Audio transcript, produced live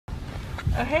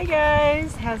Oh hey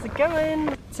guys, how's it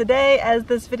going? Today, as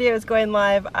this video is going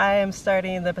live, I am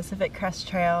starting the Pacific Crest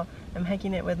Trail. I'm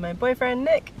hiking it with my boyfriend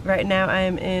Nick. Right now I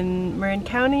am in Marin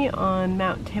County on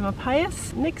Mount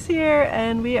Tamalpais. Nick's here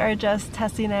and we are just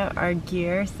testing out our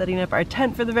gear, setting up our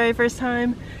tent for the very first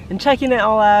time and checking it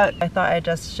all out. I thought I'd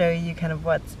just show you kind of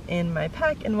what's in my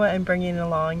pack and what I'm bringing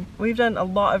along. We've done a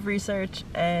lot of research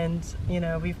and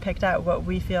we've picked out what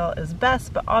we feel is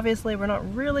best, but obviously we're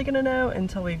not really gonna know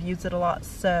until we've used it a lot.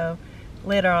 So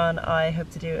later on I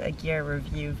hope to do a gear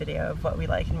review video of what we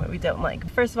like and what we don't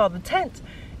like. First of all, the tent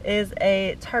is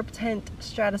a tarp tent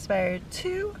Stratospire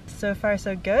 2. So far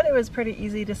so good. It was pretty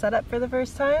easy to set up for the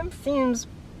first time. Seems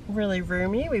really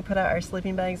roomy. We put out our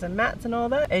sleeping bags and mats and all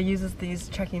that. It uses these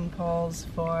trekking poles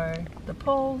for the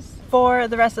poles. For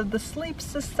the rest of the sleep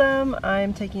system,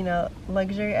 I'm taking a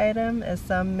luxury item, as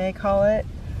some may call it,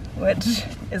 which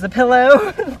is a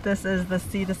pillow. This is the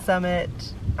Sea to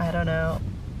Summit, I don't know,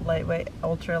 lightweight,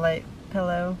 ultralight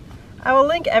pillow. I will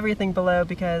link everything below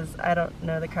because I don't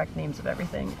know the correct names of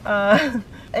everything.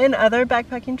 In other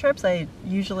backpacking trips, I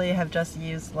usually have just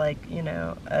used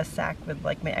a sack with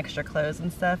my extra clothes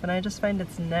and stuff, and I just find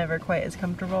it's never quite as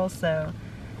comfortable, so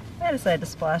I decided to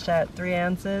splash out 3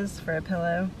 ounces for a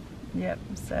pillow. Yep,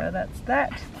 so that's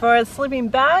that. For a sleeping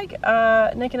bag,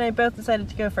 Nick and I both decided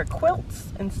to go for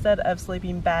quilts instead of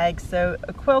sleeping bags. So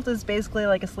a quilt is basically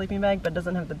like a sleeping bag but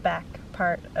doesn't have the back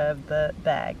part of the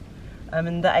bag.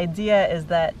 And the idea is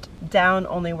that down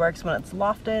only works when it's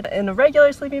lofted. In a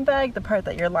regular sleeping bag, the part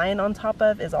that you're lying on top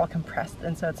of is all compressed,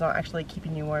 and so it's not actually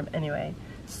keeping you warm anyway.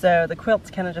 So the quilt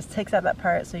kind of just takes out that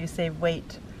part so you save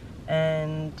weight.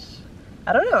 And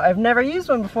I don't know, I've never used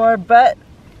one before, but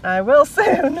I will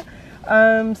soon.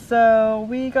 So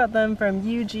we got them from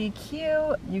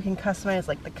UGQ. You can customize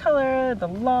the color, the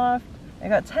loft. I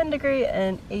got 10 degree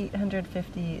and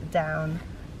 850 down.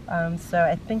 So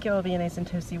I think it will be nice and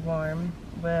toasty warm.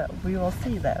 We will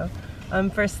see though.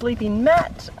 For sleeping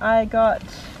mat, I got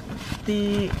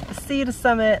the Sea to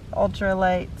Summit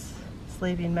ultralight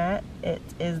sleeping mat. It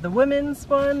is the women's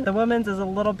one. The women's is a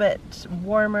little bit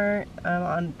warmer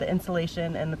on the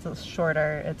insulation, and it's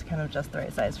shorter. It's kind of just the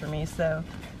right size for me. So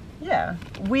yeah,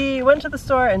 we went to the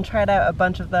store and tried out a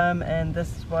bunch of them, and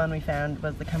this one we found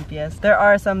was the comfiest. There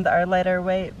are some that are lighter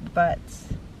weight, but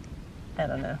I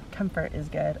don't know, comfort is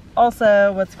good.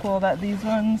 Also, what's cool about these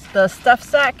ones, the stuff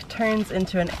sack turns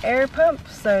into an air pump,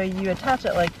 so you attach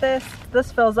it like this.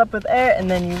 This fills up with air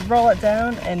and then you roll it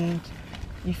down and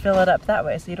you fill it up that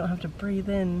way, so you don't have to breathe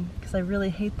in, because I really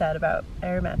hate that about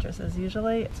air mattresses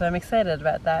usually. So I'm excited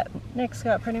about that. Nick's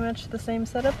got pretty much the same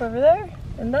setup over there,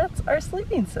 and that's our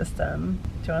sleeping system.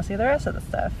 Do you want to see the rest of the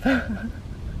stuff?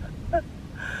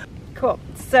 Cool.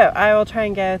 So I will try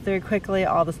and go through quickly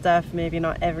all the stuff, maybe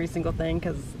not every single thing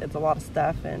because it's a lot of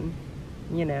stuff and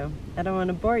I don't want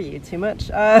to bore you too much.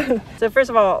 So first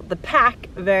of all, the pack,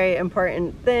 very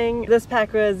important thing. This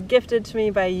pack was gifted to me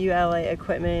by ULA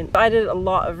Equipment. I did a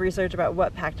lot of research about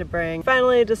what pack to bring.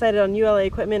 Finally decided on ULA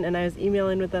Equipment, and I was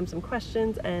emailing with them some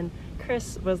questions, and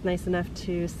Chris was nice enough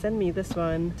to send me this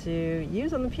one to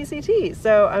use on the PCT.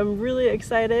 So I'm really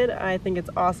excited. I think it's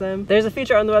awesome. There's a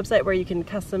feature on the website where you can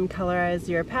custom colorize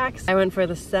your packs. I went for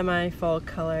the semi-full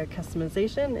color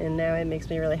customization, and now it makes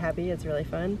me really happy. It's really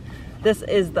fun. This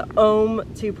is the Ohm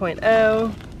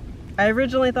 2.0. I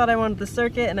originally thought I wanted the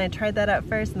circuit, and I tried that out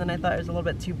first, and then I thought it was a little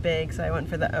bit too big, so I went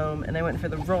for the Ohm, and I went for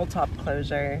the roll top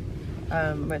closure,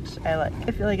 which I like.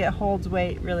 I feel like it holds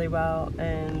weight really well,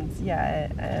 and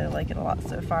yeah, I like it a lot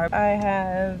so far. I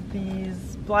have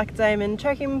these black diamond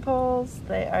trekking poles.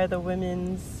 They are the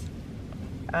women's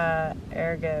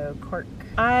Ergo cork.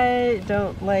 I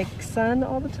don't like sun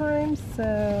all the time,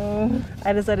 so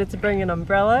I decided to bring an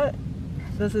umbrella.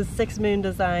 This is 6 Moon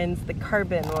Designs, the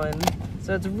carbon one.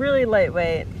 So it's really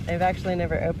lightweight. I've actually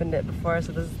never opened it before,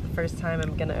 so this is the first time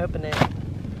I'm gonna open it.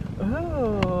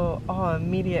 Ooh, oh,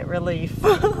 immediate relief.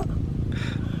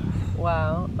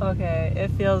 Wow, okay,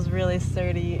 it feels really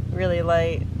sturdy, really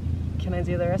light. Can I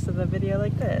do the rest of the video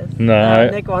like this? No.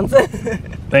 Nick wants it.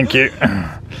 Thank you.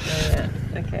 Oh, yeah.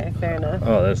 Okay, fair enough.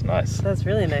 Oh, that's nice. That's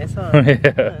really nice, huh?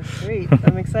 Yeah. Oh, sweet.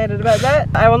 I'm excited about that.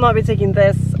 I will not be taking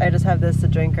this. I just have this to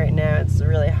drink right now. It's a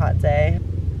really hot day.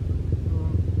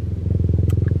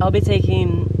 I'll be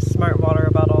taking smart water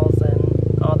bottles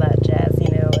and all that jazz,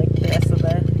 like the rest of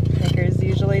the hikers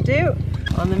usually do.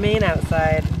 On the main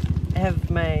outside, I have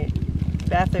my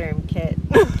bathroom kit.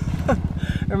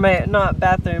 Or my, not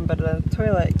bathroom, but a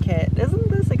toilet kit. Isn't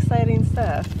this exciting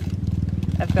stuff?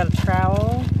 I've got a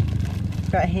trowel.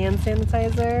 I've got hand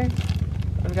sanitizer.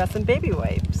 I've got some baby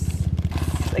wipes.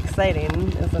 It's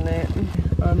exciting, isn't it?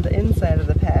 On the inside of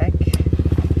the pack,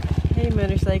 hey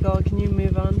motorcycle, can you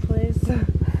move on please?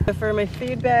 For my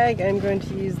food bag, I'm going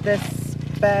to use this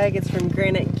bag. It's from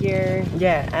Granite Gear.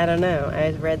 Yeah, I don't know. I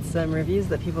read some reviews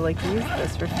that people like to use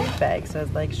this for food bags, so I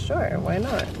was like, sure, why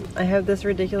not? I have this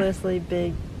ridiculously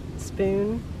big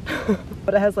spoon,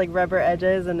 but it has like rubber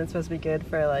edges and it's supposed to be good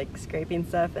for like scraping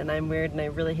stuff, and I'm weird and I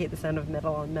really hate the sound of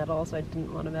metal on metal, so I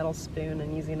didn't want a metal spoon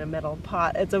and using a metal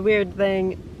pot. It's a weird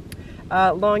thing.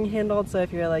 Long handled, so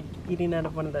if you're like eating out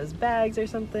of one of those bags or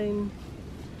something,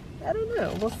 I don't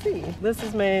know, we'll see. This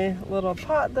is my little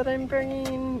pot that I'm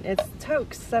bringing. It's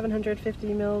Toke's 750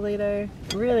 milliliter,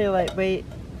 really lightweight.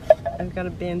 I've got a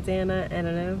bandana, I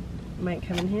don't know, might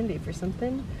come in handy for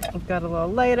something. I've got a little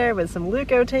lighter with some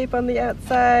Luco tape on the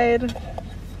outside,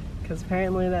 because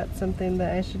apparently that's something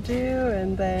that I should do.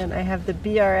 And then I have the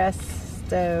BRS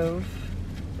stove.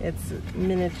 It's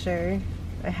miniature.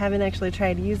 I haven't actually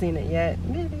tried using it yet.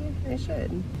 Maybe I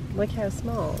should. Look how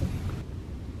small.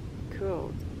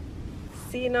 Cool.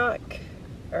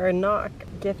 Knock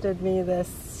gifted me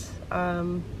this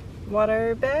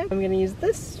water bag. I'm gonna use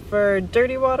this for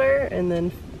dirty water and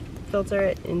then filter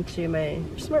it into my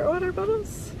smart water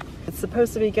bottles. It's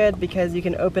supposed to be good because you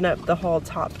can open up the whole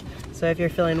top. So if you're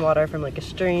filling water from like a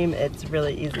stream, it's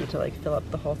really easy to like fill up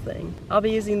the whole thing. I'll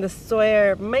be using the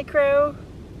Sawyer Micro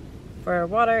for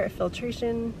water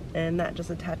filtration, and that just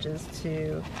attaches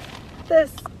to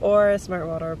this or a smart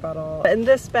water bottle. And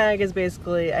this bag is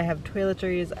basically, I have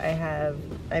toiletries, I have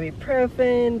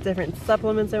ibuprofen, different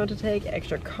supplements I want to take,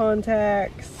 extra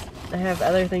contacts. I have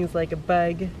other things like a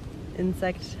bug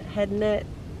insect head net.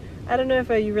 I don't know if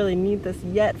you really need this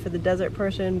yet for the desert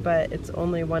portion, but it's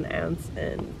only 1 ounce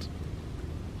and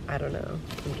I don't know.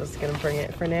 I'm just gonna bring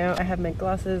it for now. I have my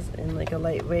glasses in like a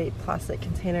lightweight plastic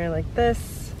container like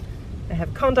this. I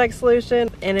have contact solution,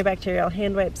 antibacterial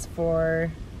hand wipes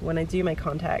for when I do my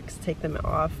contacts, take them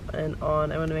off and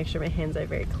on. I want to make sure my hands are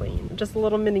very clean. Just a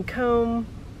little mini comb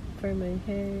for my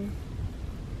hair.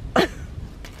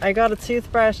 I got a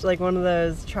toothbrush, like one of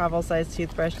those travel size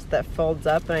toothbrushes that folds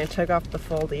up, and I took off the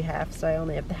foldy half, so I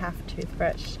only have the half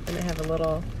toothbrush. And I have a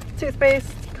little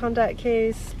toothpaste, contact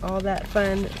case, all that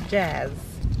fun jazz.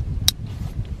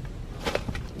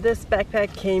 This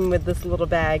backpack came with this little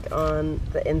bag on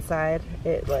the inside.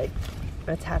 It like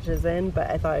attaches in, but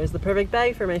I thought it was the perfect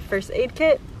bag for my first aid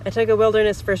kit. I took a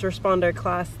wilderness first responder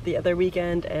class the other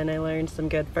weekend and I learned some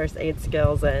good first aid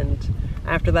skills, and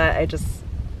after that I just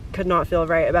could not feel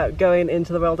right about going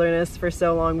into the wilderness for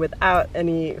so long without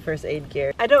any first aid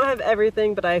gear. I don't have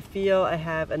everything, but I feel I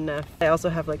have enough. I also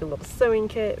have like a little sewing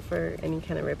kit for any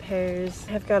kind of repairs.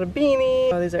 I've got a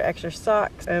beanie. Oh, these are extra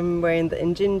socks. I'm wearing the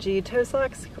Injinji toe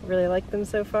socks. Really like them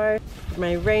so far.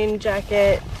 My rain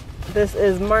jacket. This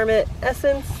is Marmot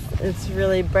Essence. It's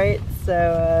really bright,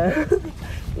 so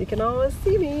you can always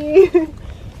see me.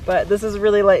 But this is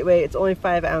really lightweight. It's only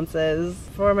 5 ounces.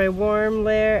 For my warm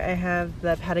layer, I have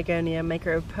the Patagonia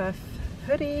Micro Puff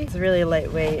hoodie. It's really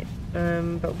lightweight,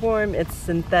 but warm. It's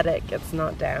synthetic. It's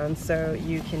not down, so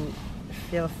you can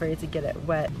feel free to get it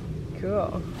wet.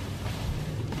 Cool.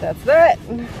 That's that.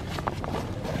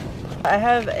 I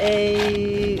have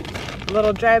a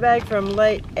little dry bag from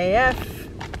Light AF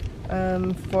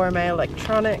for my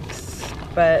electronics,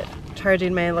 but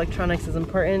charging my electronics is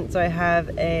important, so I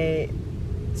have a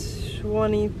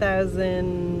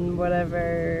 20,000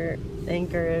 whatever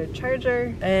Anchor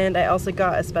charger, and I also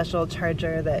got a special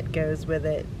charger that goes with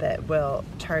it that will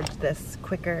charge this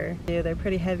quicker. They're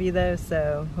pretty heavy though,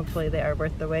 so hopefully they are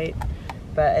worth the weight,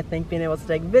 but I think being able to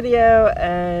take video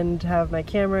and have my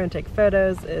camera and take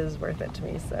photos is worth it to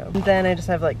me. So and then I just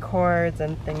have like cords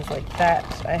and things like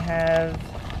that. I have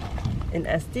an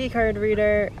SD card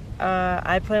reader.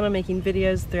 I plan on making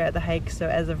videos throughout the hike, so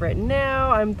as of right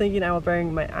now, I'm thinking I will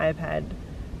bring my iPad.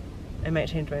 I might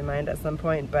change my mind at some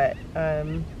point, but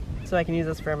so I can use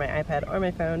this for my iPad or my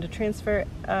phone to transfer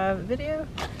video.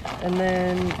 And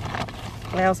then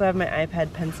I also have my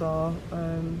iPad pencil.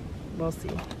 We'll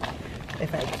see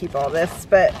if I keep all this,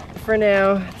 but for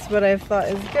now, it's what I thought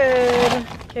is good.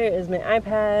 Here is my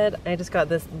iPad. I just got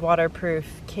this waterproof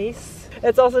case.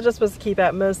 It's also just supposed to keep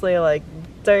out mostly like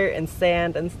dirt and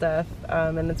sand and stuff,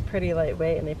 and it's pretty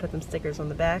lightweight, and they put some stickers on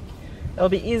the back. It'll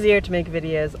be easier to make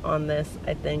videos on this.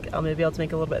 I think I'll maybe be able to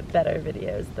make a little bit better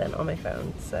videos than on my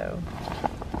phone, so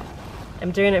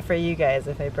I'm doing it for you guys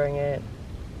if I bring it.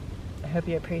 I hope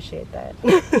you appreciate that.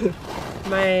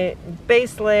 My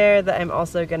base layer that I'm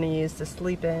also going to use to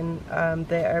sleep in,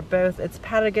 they are both, it's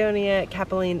Patagonia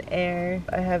Capilene Air.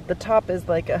 I have, the top is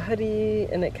like a hoodie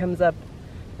and it comes up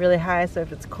really high, so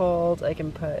if it's cold I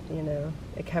can put, you know,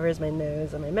 it covers my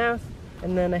nose and my mouth.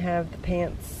 And then I have the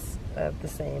pants of the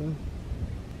same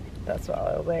That's what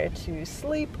I'll wear to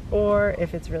sleep, or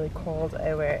if it's really cold,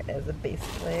 I wear it as a base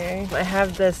layer. I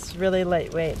have this really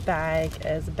lightweight bag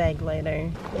as a bag liner.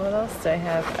 What else do I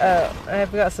have? Oh,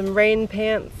 I've got some rain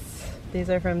pants. These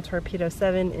are from Torpedo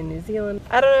 7 in New Zealand.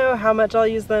 I don't know how much I'll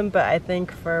use them, but I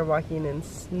think for walking in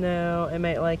snow, I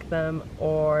might like them.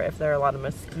 Or if there are a lot of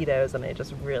mosquitoes and I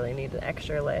just really need an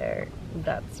extra layer,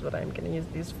 that's what I'm gonna use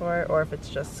these for. Or if it's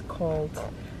just cold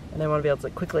and I wanna be able to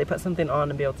quickly put something on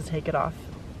and be able to take it off.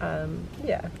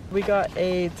 Yeah. We got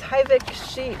a Tyvek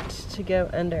sheet to go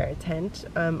under our tent,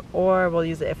 or we'll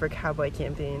use it if we're cowboy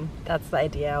camping. That's the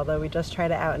idea, although we just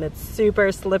tried it out and it's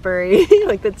super slippery.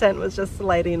 Like the tent was just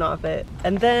sliding off it.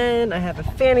 And then I have a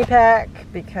fanny pack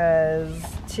because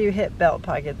 2 hip belt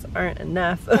pockets aren't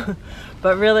enough.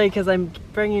 But really, because I'm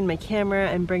bringing my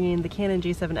camera, I'm bringing the Canon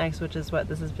G7X, which is what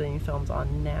this is being filmed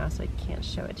on now, so I can't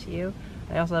show it to you.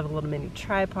 I also have a little mini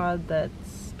tripod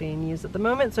that's being used at the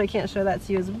moment, so I can't show that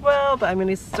to you as well, but I'm going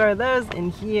to store those in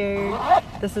here.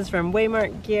 This is from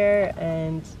Waymark Gear,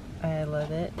 and I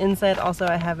love it. Inside also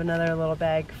I have another little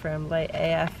bag from Light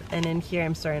AF, and in here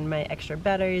I'm storing my extra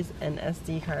batteries and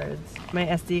SD cards. My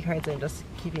SD cards I'm just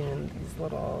keeping in these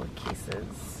little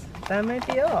cases. That might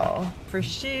be all. For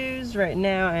shoes, right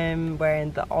now I'm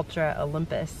wearing the Ultra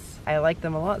Olympus. I like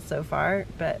them a lot so far,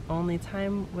 but only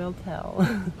time will tell.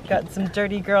 Got some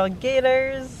Dirty Girl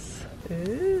gaiters.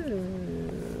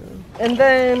 Ooh. And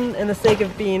then, in the sake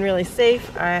of being really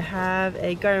safe, I have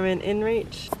a Garmin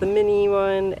InReach. It's the mini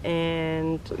one,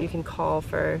 and you can call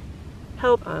for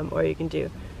help, or you can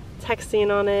do texting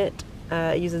on it.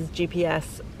 It uses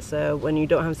GPS, so when you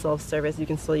don't have self-service, you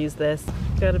can still use this.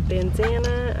 Got a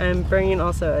bandana. I'm bringing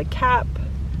also a cap.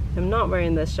 I'm not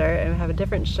wearing this shirt. I have a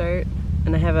different shirt.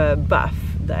 And I have a buff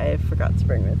that I forgot to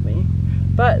bring with me.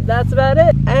 But that's about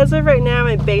it. As of right now,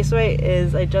 my base weight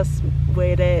is, I just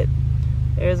weighed it,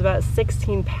 it was about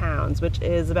 16 pounds, which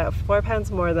is about 4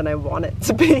 pounds more than I want it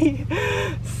to be.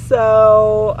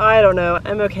 So, I don't know.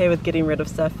 I'm okay with getting rid of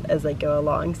stuff as I go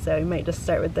along. So I might just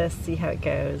start with this, see how it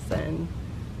goes, and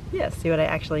yeah, see what I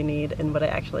actually need and what I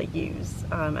actually use.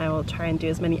 I will try and do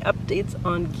as many updates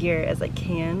on gear as I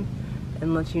can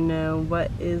and let you know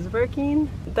what is working.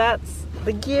 That's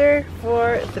the gear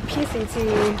for the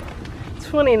PCT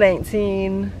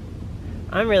 2019.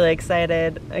 I'm really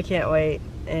excited. I can't wait,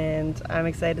 and I'm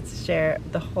excited to share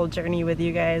the whole journey with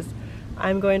you guys.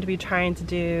 I'm going to be trying to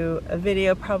do a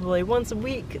video probably once a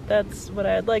week. That's what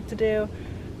I'd like to do.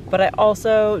 But I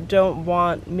also don't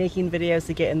want making videos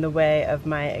to get in the way of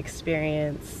my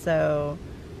experience, so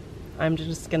I'm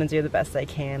just gonna do the best I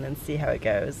can and see how it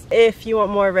goes. If you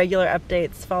want more regular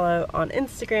updates, follow on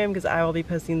Instagram because I will be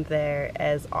posting there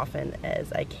as often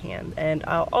as I can. And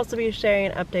I'll also be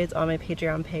sharing updates on my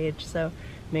Patreon page, so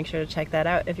make sure to check that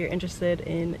out if you're interested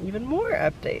in even more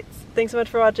updates. Thanks so much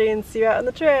for watching. See you out on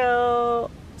the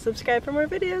trail. Subscribe for more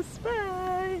videos.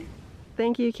 Bye.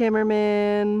 Thank you,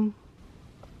 cameraman.